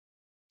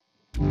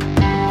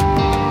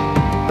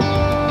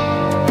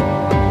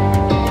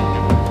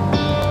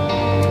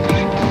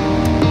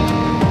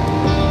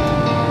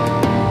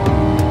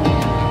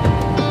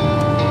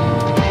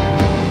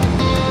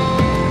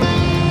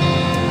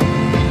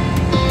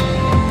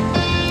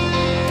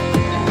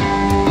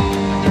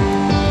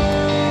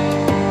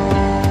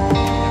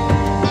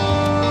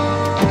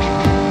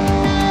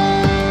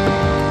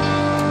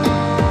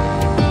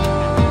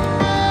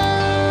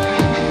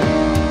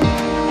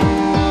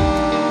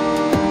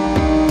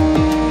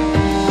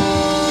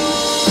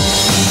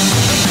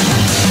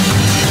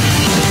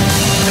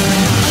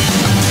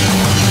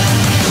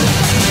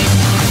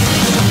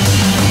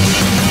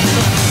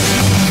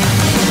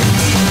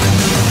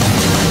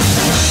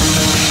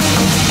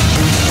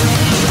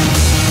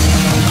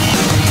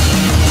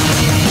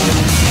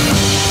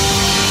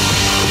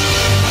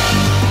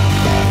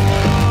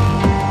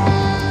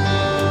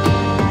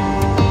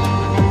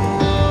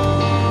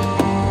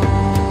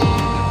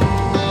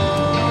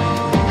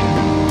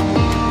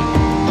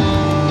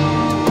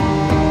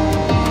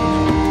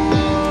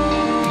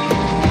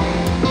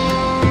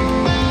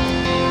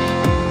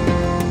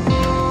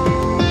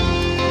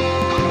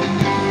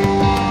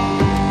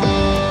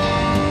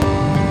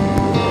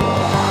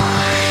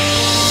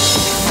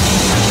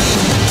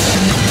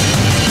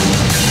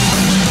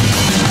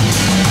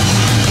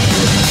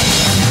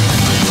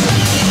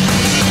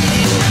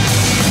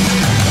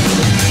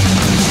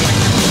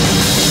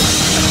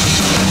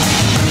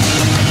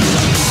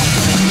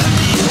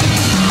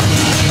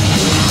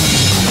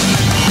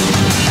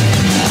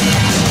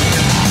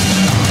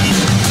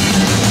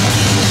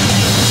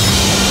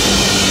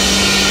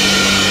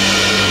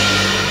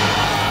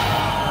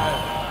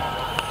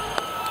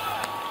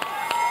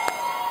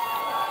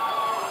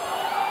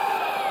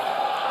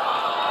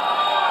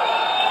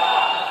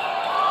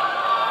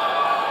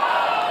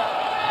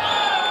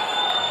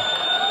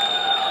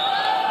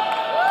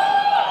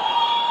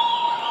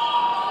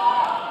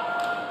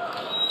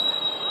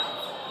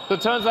So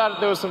it turns out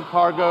there was some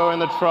cargo in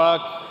the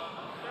truck.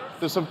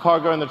 There's some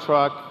cargo in the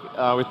truck.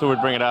 We thought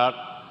we'd bring it out.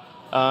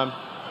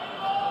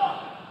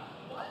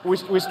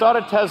 We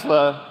started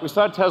Tesla. We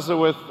started Tesla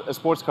with a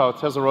sports car,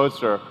 Tesla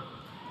Roadster.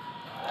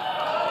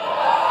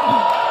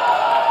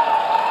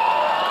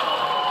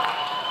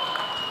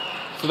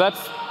 So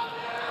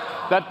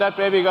that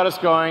baby got us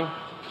going.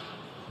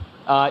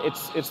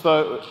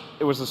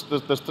 It was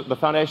the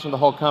foundation of the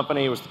whole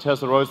company. It was the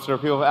Tesla Roadster.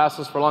 People have asked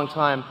us for a long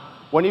time,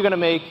 when are you going to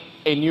make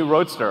a new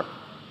Roadster?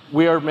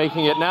 We are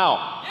making it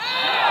now.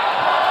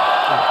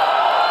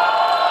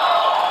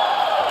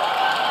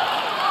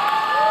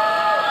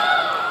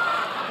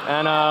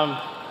 And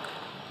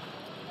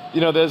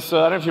you know, there's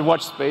I don't know if you've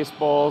watched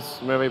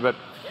Spaceballs movie, but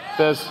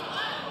there's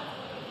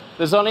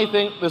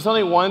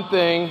only one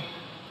thing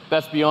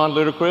that's beyond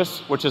ludicrous,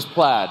 which is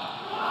plaid.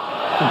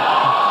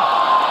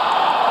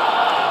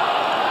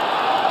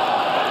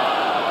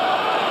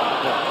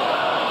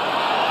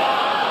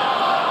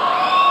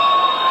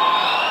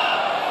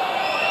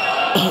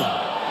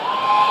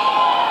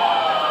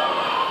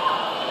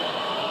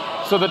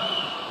 So the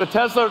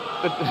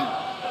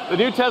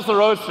new Tesla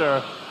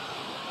Roadster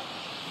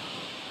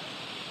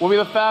will be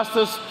the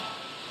fastest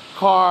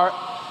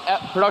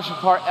production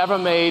car ever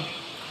made,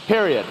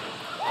 period. It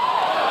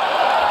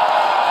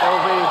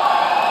will be,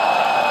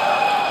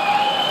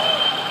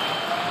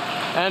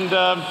 and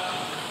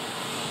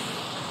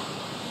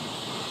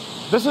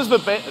this is the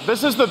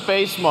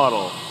base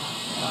model.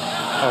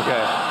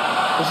 Okay,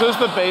 this is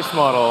the base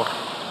model.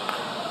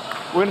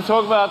 We're going to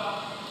talk about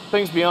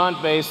things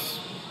beyond base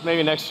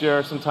maybe next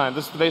year sometime.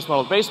 This is the base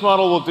model. The base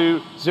model will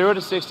do 0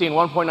 to 60 in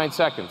 1.9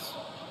 seconds.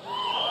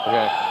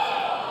 Okay.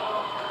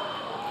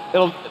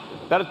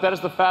 That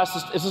is the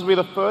fastest. This will be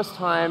the first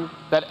time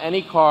that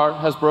any car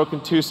has broken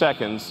 2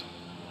 seconds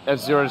at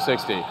 0 to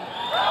 60.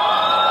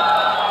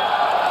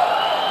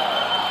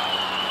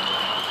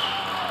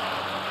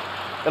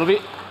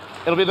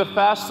 It'll be the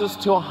fastest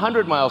to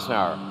 100 miles an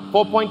hour.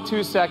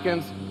 4.2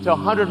 seconds to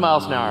 100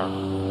 miles an hour.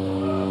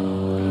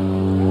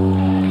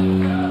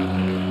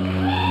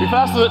 Be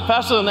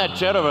faster than that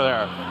jet over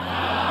there.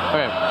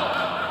 Okay.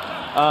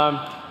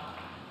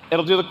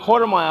 It'll do the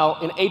quarter mile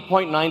in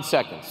 8.9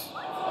 seconds.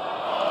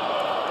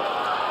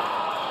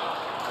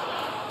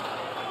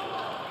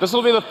 This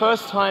will be the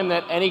first time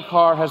that any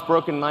car has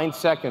broken 9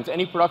 seconds.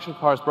 Any production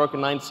car has broken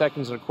 9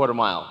 seconds in a quarter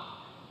mile.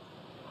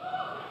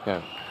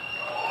 Okay.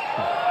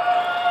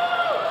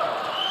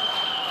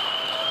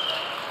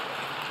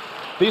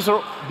 These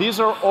are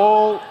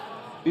all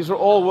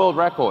world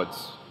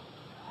records.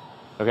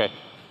 Okay.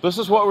 This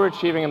is what we're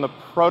achieving in the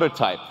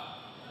prototype.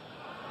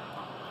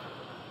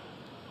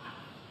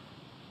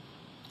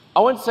 I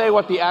wouldn't say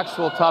what the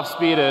actual top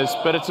speed is,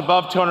 but it's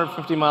above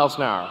 250 miles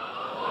an hour.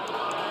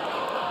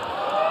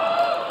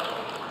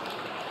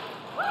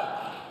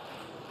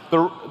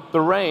 The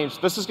range,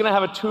 this is going to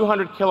have a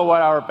 200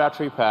 kilowatt hour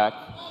battery pack.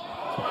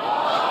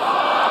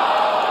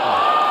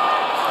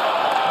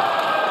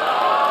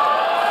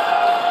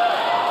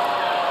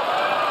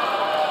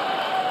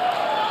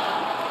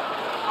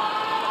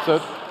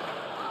 So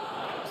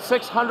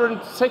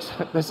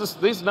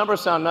these numbers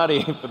sound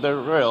nutty, but they're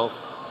real.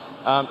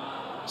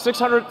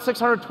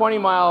 620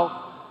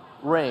 mile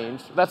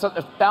range. That's a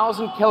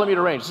 1,000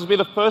 kilometer range. This will be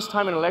the first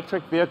time an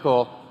electric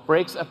vehicle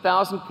breaks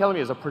 1,000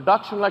 kilometers. A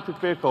production electric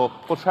vehicle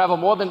will travel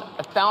more than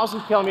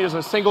 1,000 kilometers in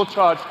a single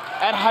charge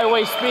at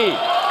highway speed.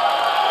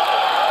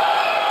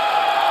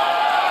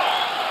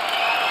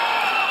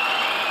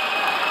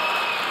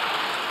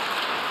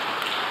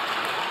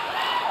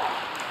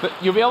 But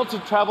you'll be able to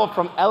travel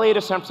from LA to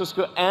San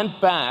Francisco and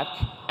back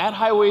at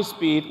highway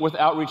speed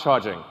without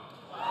recharging.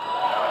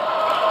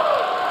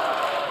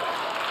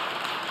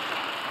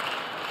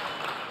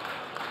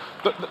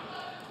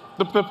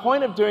 The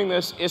point of doing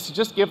this is to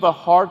just give the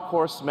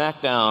hardcore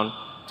smackdown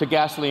to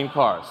gasoline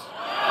cars.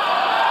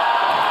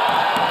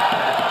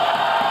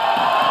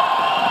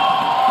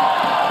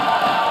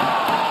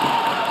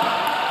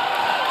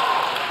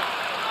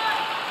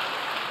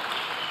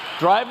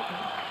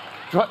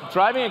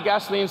 Driving a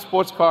gasoline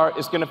sports car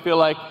is going to feel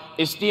like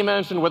a steam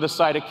engine with a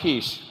side of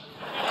quiche.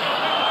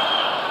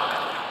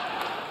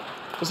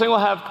 This thing will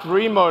have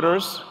 3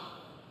 motors,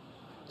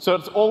 so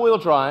it's all-wheel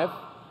drive.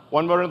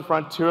 1 motor in the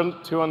front, 2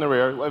 on the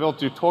rear. We'll be able to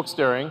do torque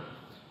steering.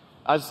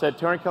 As I said,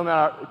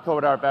 200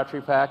 kilowatt hour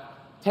battery pack,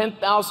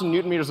 10,000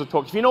 newton meters of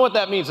torque. If you know what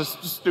that means, it's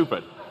just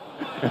stupid.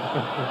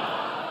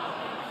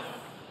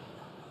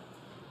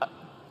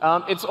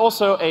 It's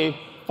also a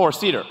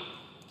 4-seater.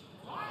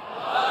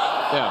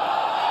 Yeah.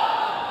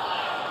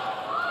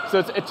 So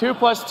it's a 2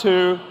 plus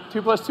 2,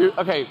 2 plus 2.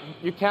 Okay,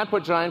 you can't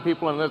put giant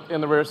people in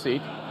the rear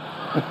seat,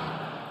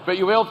 but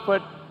you'll be able to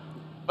put,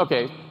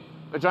 okay,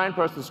 a giant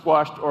person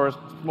squashed or a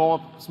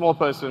small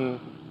person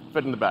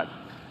fit in the back.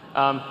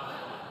 But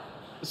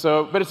it's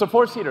a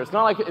 4-seater. It's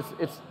not like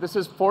this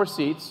is 4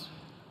 seats.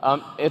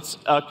 It's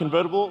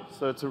convertible,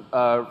 so it's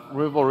a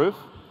removable roof.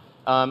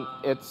 And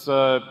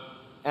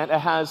it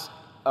has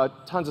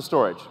tons of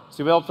storage. So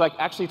you'll be able to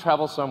actually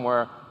travel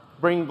somewhere,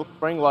 bring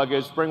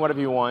luggage, bring whatever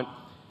you want.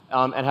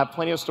 and have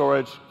plenty of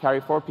storage,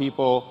 carry 4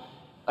 people.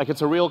 Like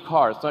it's a real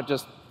car. It's not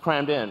just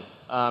crammed in.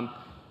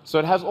 So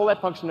it has all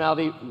that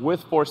functionality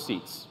with 4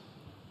 seats.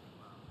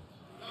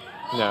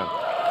 Yeah.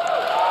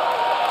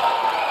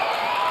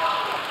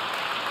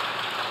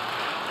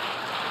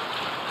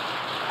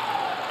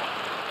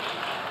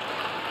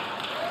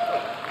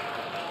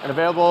 And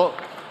available,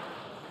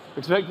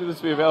 expected this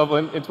to be available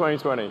in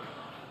 2020.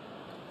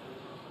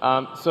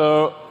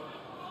 So,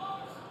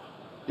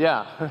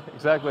 yeah,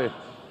 exactly.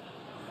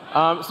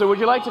 So would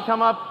you like to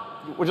come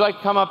up? Would you like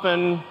to come up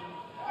and?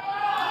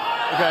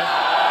 Okay.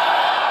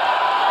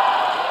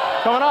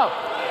 Coming up.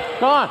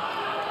 Come on.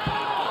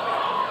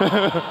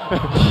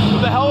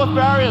 What the hell with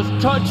barriers?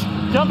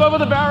 Jump over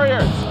the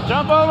barriers.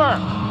 Jump over.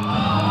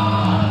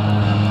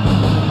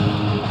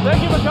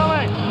 Thank you for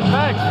coming.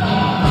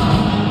 Thanks.